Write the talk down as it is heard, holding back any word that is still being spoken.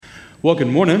Well, good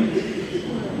morning.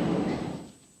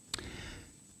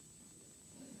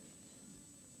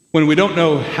 When we don't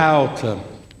know how to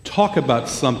talk about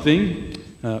something,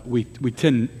 we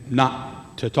tend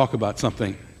not to talk about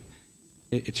something.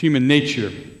 It's human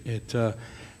nature. It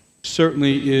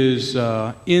certainly is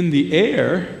in the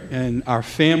air in our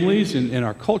families and in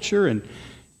our culture and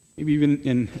maybe even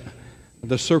in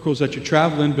the circles that you're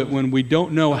traveling, but when we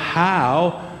don't know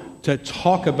how to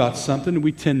talk about something,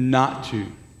 we tend not to.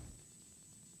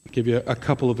 I'll give you a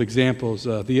couple of examples.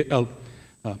 The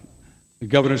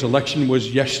governor's election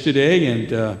was yesterday,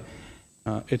 and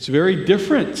it's very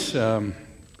different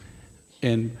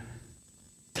in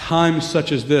times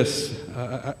such as this.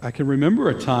 I can remember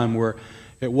a time where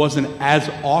it wasn't as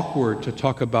awkward to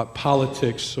talk about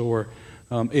politics or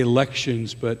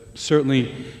elections, but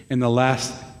certainly in the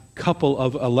last couple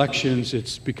of elections,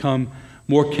 it's become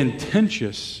more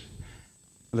contentious.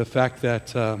 The fact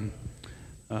that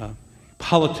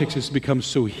politics has become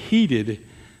so heated,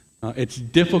 it's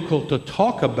difficult to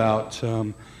talk about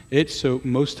it, so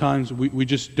most times we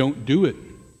just don't do it.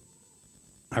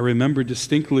 I remember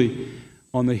distinctly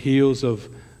on the heels of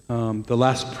the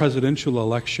last presidential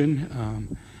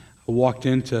election, I walked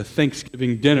into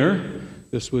Thanksgiving dinner.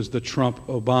 This was the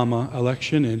Trump-Obama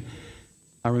election, and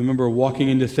I remember walking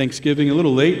into Thanksgiving a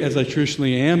little late, as I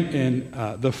traditionally am,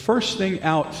 and the first thing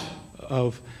out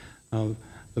of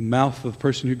the mouth of the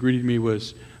person who greeted me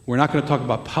was, "We're not going to talk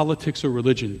about politics or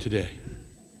religion today."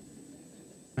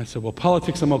 I said, "Well,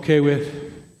 politics I'm okay with.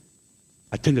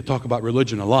 I tend to talk about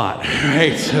religion a lot,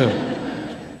 right? So,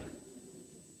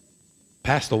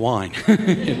 pass the wine."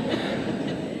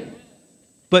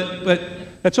 But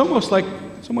it's almost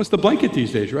the blanket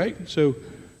these days, right? So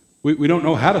we don't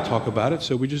know how to talk about it,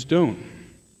 so we just don't.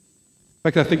 In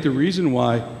fact, I think the reason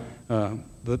why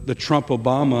the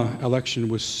Trump-Obama election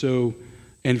was so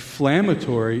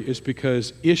inflammatory is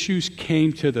because issues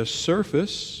came to the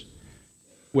surface,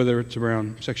 whether it's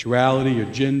around sexuality or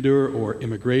gender or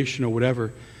immigration or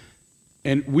whatever,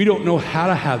 and we don't know how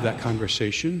to have that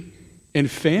conversation in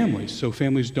families, so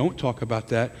families don't talk about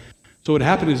that. So what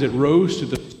happened is it rose to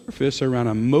the surface around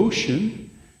emotion,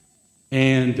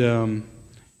 and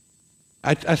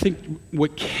I think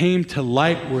what came to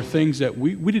light were things that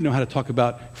we didn't know how to talk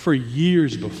about for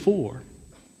years before.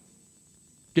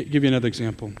 Give you another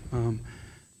example. When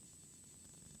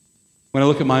I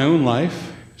look at my own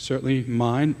life, certainly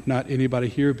mine, not anybody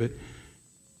here, but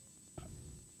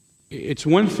it's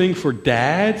one thing for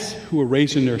dads who are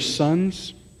raising their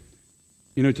sons,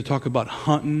 to talk about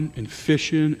hunting and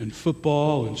fishing and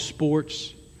football and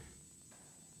sports.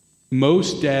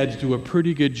 Most dads do a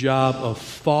pretty good job of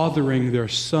fathering their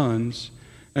sons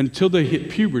until they hit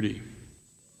puberty.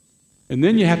 And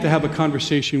then you have to have a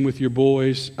conversation with your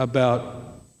boys about,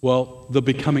 the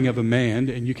becoming of a man,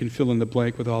 and you can fill in the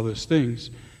blank with all those things.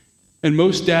 And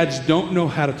most dads don't know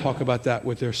how to talk about that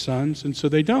with their sons, and so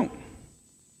they don't.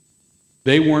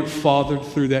 They weren't fathered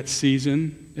through that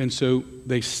season, and so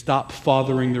they stop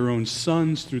fathering their own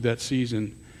sons through that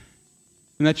season.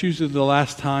 And that's usually the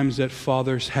last times that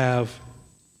fathers have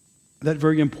that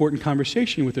very important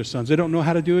conversation with their sons. They don't know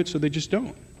how to do it, so they just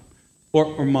don't.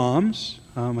 Or moms,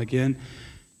 again,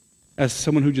 as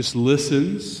someone who just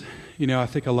listens, I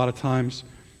think a lot of times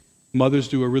mothers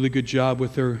do a really good job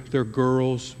with their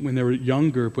girls when they're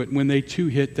younger, but when they too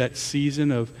hit that season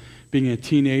of being a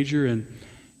teenager, and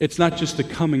it's not just the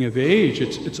coming of age,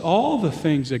 it's all the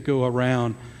things that go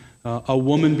around a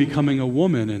woman becoming a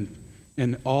woman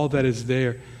and all that is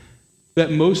there,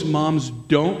 that most moms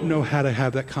don't know how to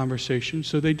have that conversation,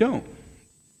 so they don't.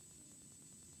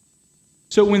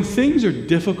 So when things are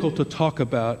difficult to talk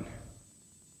about,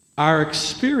 our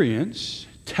experience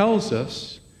tells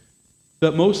us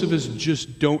that most of us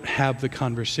just don't have the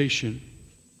conversation.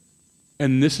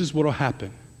 And this is what will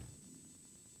happen.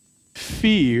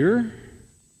 Fear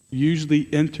usually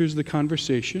enters the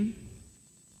conversation,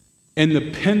 and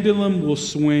the pendulum will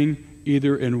swing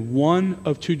either in one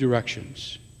of two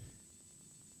directions.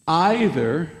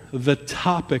 Either the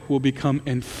topic will become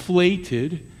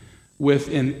inflated with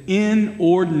an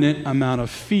inordinate amount of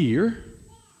fear,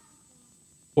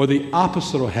 or the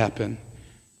opposite will happen.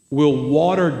 We'll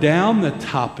water down the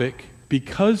topic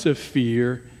because of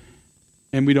fear,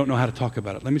 and we don't know how to talk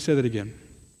about it. Let me say that again.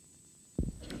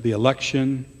 The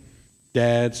election,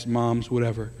 dads, moms,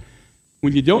 whatever.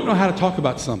 When you don't know how to talk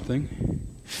about something,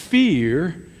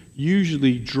 fear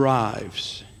usually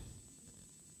drives.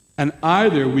 And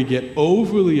either we get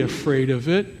overly afraid of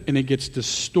it and it gets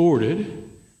distorted,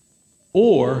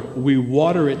 or we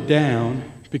water it down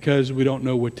because we don't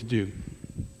know what to do.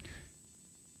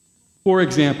 For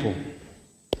example,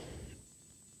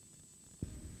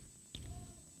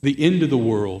 the end of the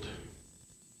world,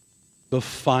 the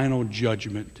final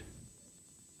judgment.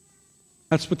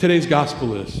 That's what today's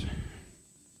gospel is.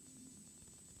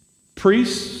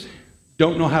 Priests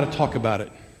don't know how to talk about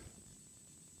it.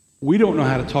 We don't know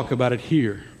how to talk about it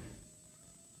here.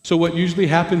 So what usually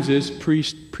happens is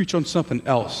priests preach on something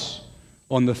else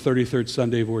on the 33rd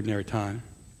Sunday of Ordinary Time.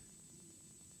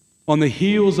 On the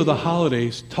heels of the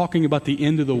holidays, talking about the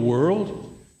end of the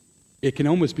world, it can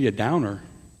almost be a downer.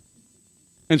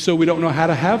 And so we don't know how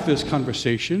to have this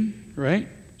conversation, right?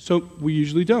 So we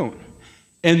usually don't.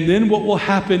 And then what will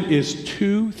happen is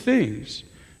two things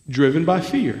driven by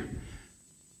fear.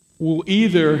 We'll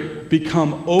either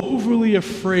become overly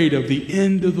afraid of the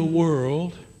end of the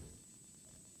world,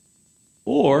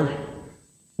 or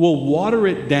we'll water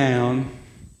it down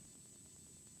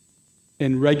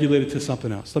and regulate it to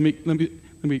something else. Let me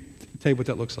tell you what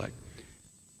that looks like.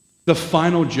 The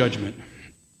final judgment.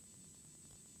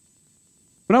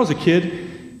 When I was a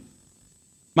kid,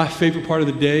 my favorite part of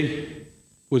the day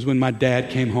was when my dad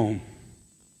came home.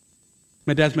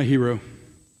 My dad's my hero.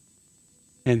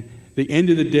 And the end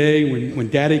of the day, when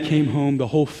Daddy came home, the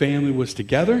whole family was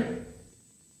together.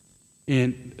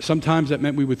 And sometimes that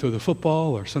meant we would throw the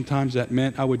football, or sometimes that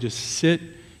meant I would just sit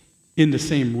in the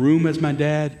same room as my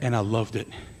dad, and I loved it.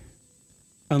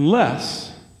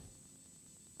 Unless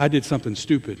I did something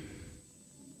stupid.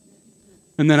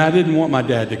 And then I didn't want my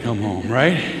dad to come home,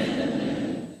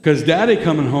 right? Because Daddy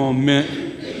coming home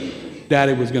meant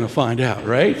Daddy was going to find out,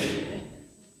 right?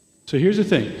 So here's the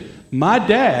thing. My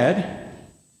dad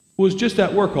was just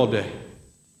at work all day.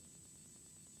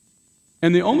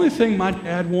 And the only thing my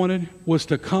dad wanted was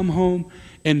to come home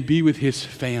and be with his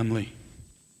family.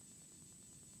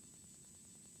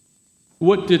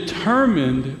 What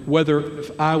determined whether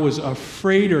I was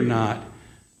afraid or not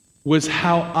was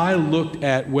how I looked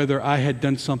at whether I had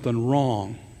done something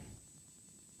wrong.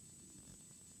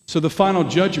 So the final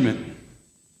judgment,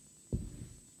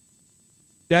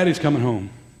 Daddy's coming home.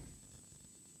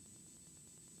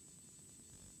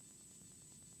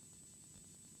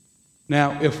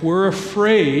 Now, if we're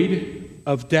afraid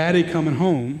of Daddy coming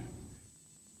home,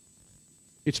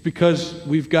 it's because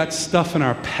we've got stuff in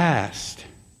our past.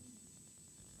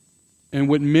 And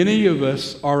what many of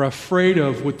us are afraid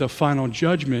of with the final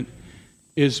judgment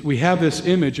is we have this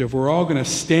image of we're all going to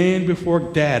stand before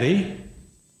Daddy,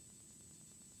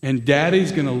 and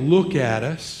Daddy's going to look at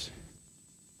us,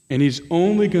 and He's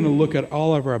only going to look at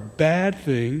all of our bad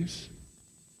things.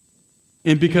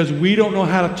 And because we don't know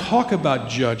how to talk about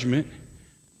judgment,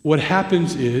 what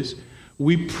happens is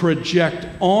we project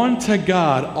onto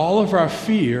God all of our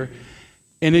fear,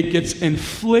 and it gets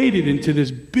inflated into this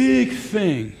big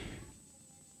thing.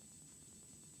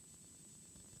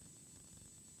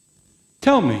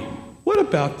 Tell me, what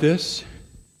about this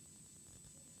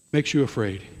makes you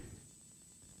afraid?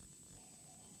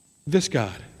 This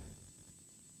God.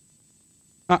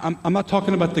 I'm not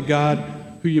talking about the God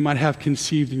who you might have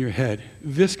conceived in your head.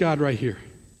 This God right here.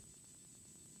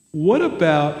 What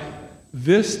about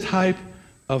this type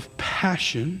of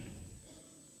passion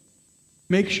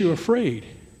makes you afraid?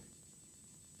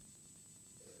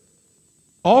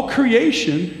 All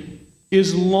creation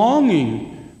is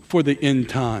longing for the end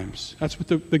times. That's what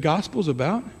the gospel's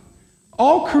about.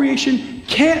 All creation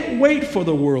can't wait for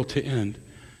the world to end.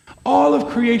 All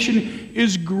of creation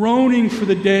is groaning for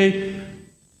the day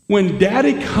when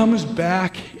Daddy comes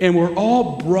back and we're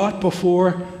all brought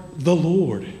before the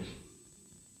Lord.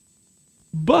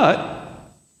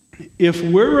 But if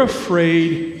we're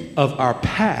afraid of our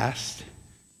past,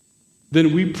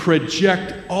 then we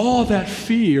project all that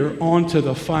fear onto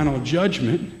the final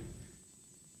judgment,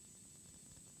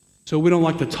 so we don't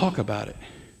like to talk about it.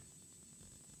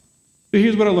 So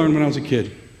here's what I learned when I was a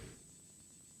kid.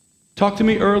 Talk to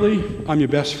me early, I'm your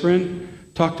best friend.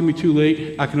 Talk to me too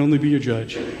late, I can only be your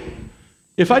judge.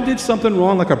 If I did something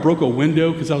wrong, like I broke a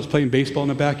window because I was playing baseball in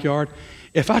the backyard,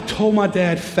 if I told my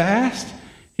dad fast,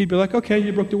 he'd be like, okay,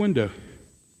 you broke the window.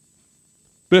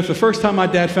 But if the first time my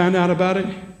dad found out about it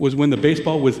was when the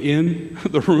baseball was in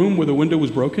the room where the window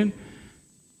was broken,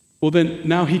 well then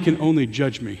now he can only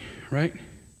judge me, right?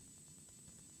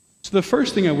 So the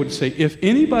first thing I would say, if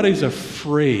anybody's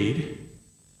afraid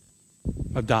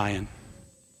of dying,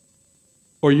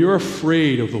 or you're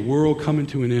afraid of the world coming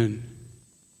to an end,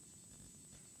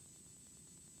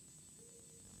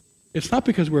 it's not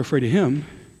because we're afraid of Him.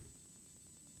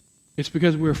 It's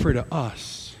because we're afraid of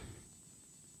us.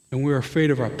 And we're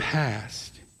afraid of our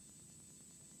past.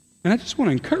 And I just want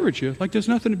to encourage you, like there's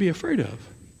nothing to be afraid of.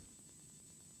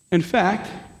 In fact,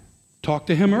 talk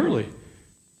to Him early.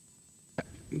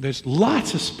 There's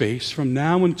lots of space from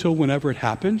now until whenever it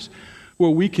happens where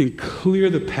we can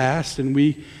clear the past and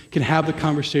we can have the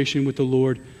conversation with the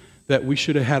Lord that we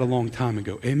should have had a long time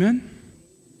ago. Amen?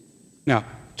 Now,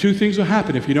 two things will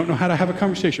happen if you don't know how to have a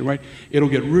conversation, right? It'll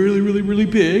get really, really, really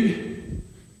big.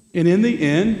 And in the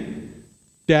end,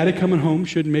 Daddy coming home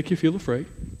shouldn't make you feel afraid.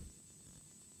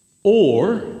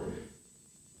 Or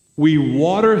we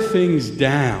water things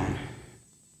down.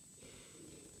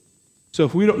 So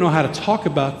if we don't know how to talk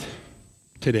about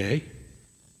today,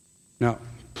 now,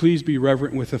 please be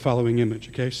reverent with the following image,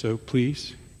 okay? So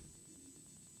please.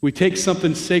 We take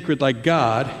something sacred like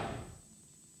God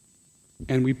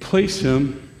and we place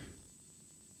him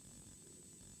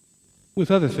with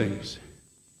other things.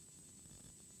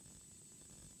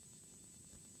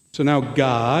 So now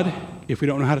God, if we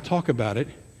don't know how to talk about it,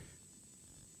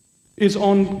 is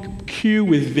on cue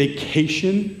with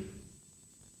vacation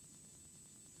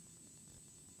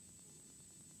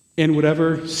and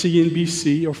whatever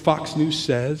CNBC or Fox News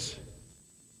says,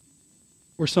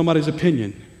 or somebody's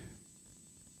opinion.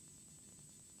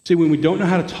 See, when we don't know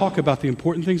how to talk about the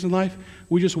important things in life,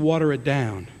 we just water it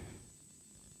down.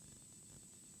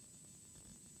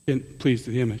 And please,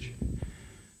 the image.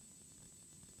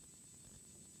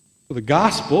 Well, the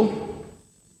gospel,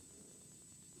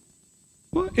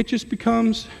 well, it just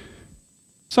becomes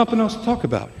something else to talk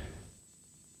about.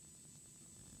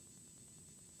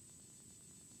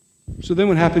 So then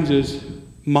what happens is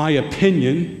my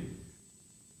opinion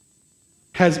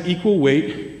has equal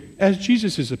weight as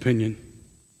Jesus' opinion.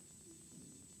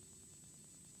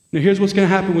 Now here's what's going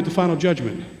to happen with the final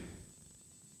judgment.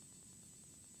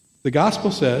 The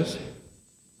gospel says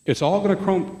it's all going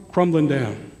to crumbling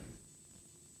down.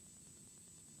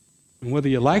 And whether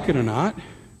you like it or not,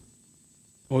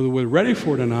 or whether we're ready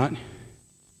for it or not,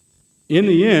 in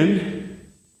the end,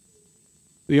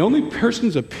 the only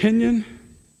person's opinion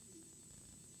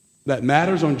that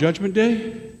matters on Judgment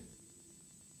Day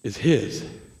is his.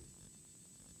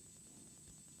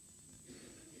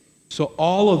 So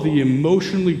all of the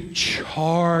emotionally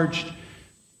charged,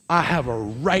 I have a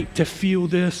right to feel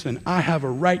this, and I have a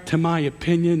right to my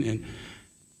opinion, and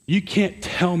you can't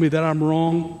tell me that I'm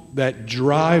wrong, that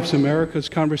drives America's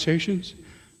conversations.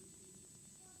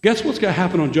 Guess what's going to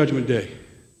happen on Judgment Day?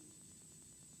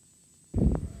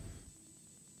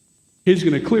 He's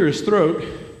going to clear his throat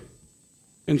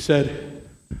and said,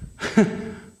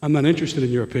 I'm not interested in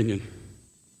your opinion.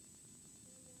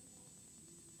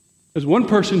 There's one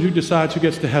person who decides who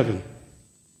gets to heaven.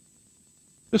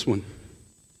 This one.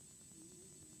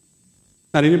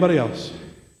 Not anybody else.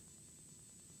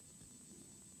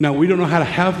 Now, we don't know how to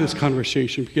have this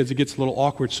conversation because it gets a little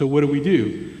awkward, so what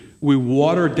do? We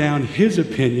water down his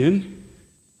opinion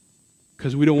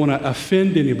because we don't want to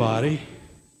offend anybody.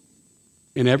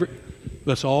 And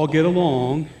let's all get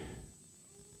along,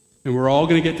 and we're all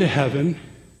going to get to heaven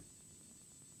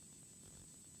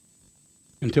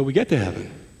until we get to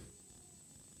heaven.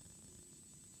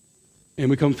 And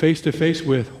we come face to face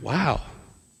with, wow,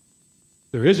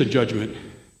 there is a judgment.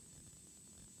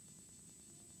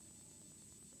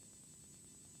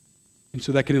 And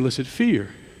so that can elicit fear.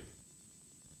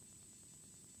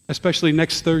 Especially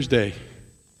next Thursday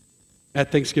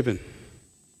at Thanksgiving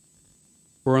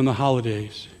or on the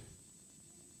holidays.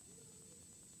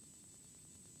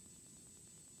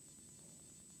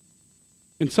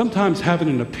 And sometimes having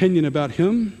an opinion about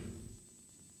him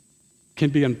can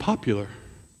be unpopular.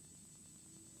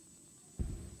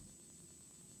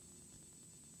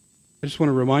 I just want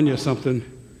to remind you of something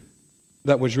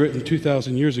that was written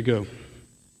 2,000 years ago.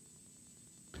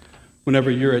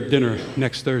 Whenever you're at dinner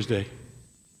next Thursday,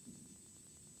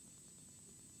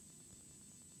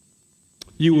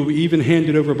 you will be even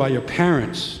handed over by your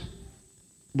parents,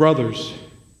 brothers,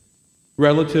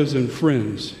 relatives, and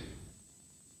friends,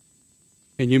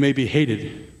 and you may be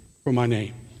hated for my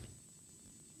name.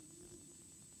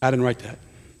 I didn't write that.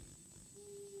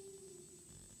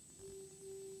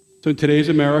 So in today's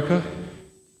America,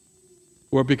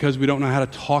 or because we don't know how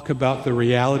to talk about the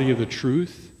reality of the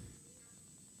truth,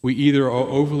 we either are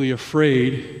overly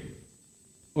afraid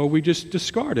or we just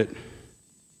discard it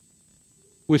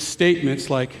with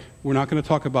statements like, we're not going to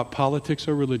talk about politics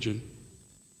or religion.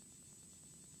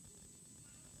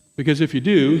 Because if you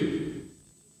do,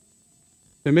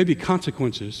 there may be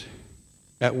consequences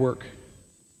at work,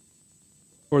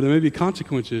 or there may be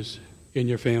consequences in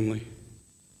your family.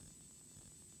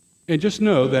 And just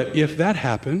know that if that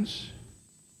happens,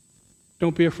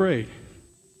 don't be afraid.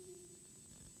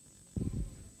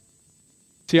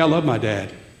 See, I love my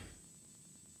dad.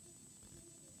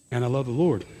 And I love the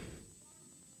Lord.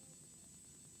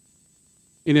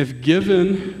 And if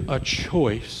given a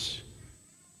choice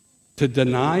to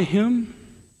deny him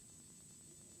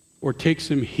or take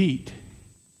some heat,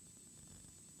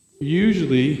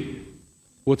 usually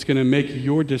what's going to make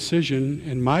your decision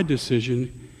and my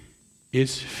decision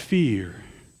is fear.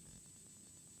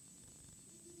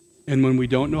 And when we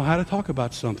don't know how to talk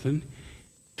about something,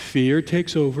 fear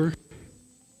takes over,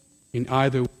 and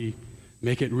either we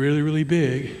make it really, really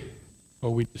big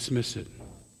or we dismiss it.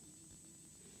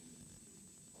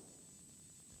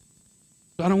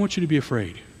 So I don't want you to be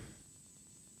afraid.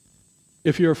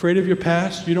 If you're afraid of your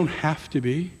past, you don't have to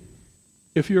be.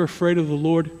 If you're afraid of the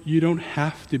Lord, you don't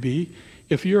have to be.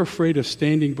 If you're afraid of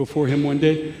standing before Him one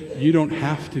day, you don't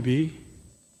have to be.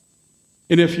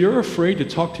 And if you're afraid to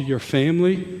talk to your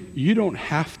family, you don't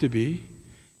have to be.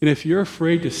 And if you're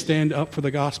afraid to stand up for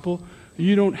the gospel,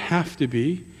 you don't have to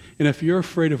be. And if you're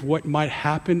afraid of what might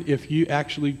happen if you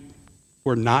actually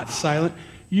were not silent,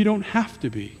 you don't have to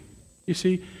be. You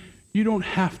see, you don't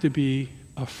have to be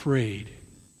afraid.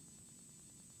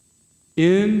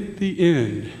 In the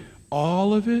end,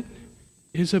 all of it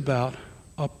is about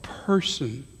a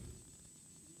person.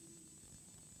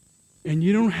 And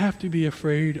you don't have to be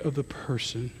afraid of the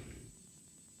person.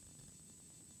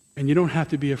 And you don't have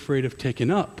to be afraid of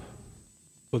taking up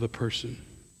for the person.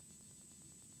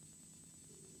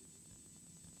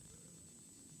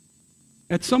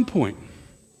 At some point,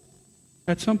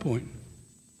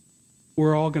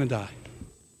 we're all going to die.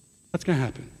 That's going to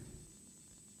happen.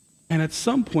 And at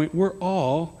some point, we're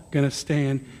all going to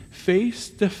stand face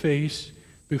to face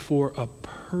before a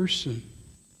person.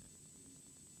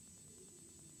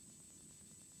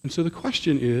 And so the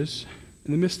question is,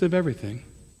 in the midst of everything,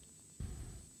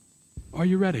 are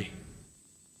you ready?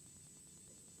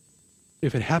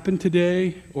 If it happened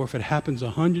today, or if it happens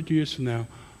 100 years from now,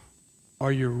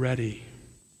 are you ready?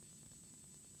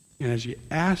 And as you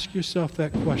ask yourself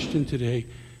that question today,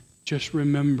 just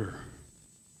remember,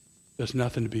 there's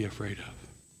nothing to be afraid of.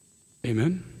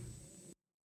 Amen?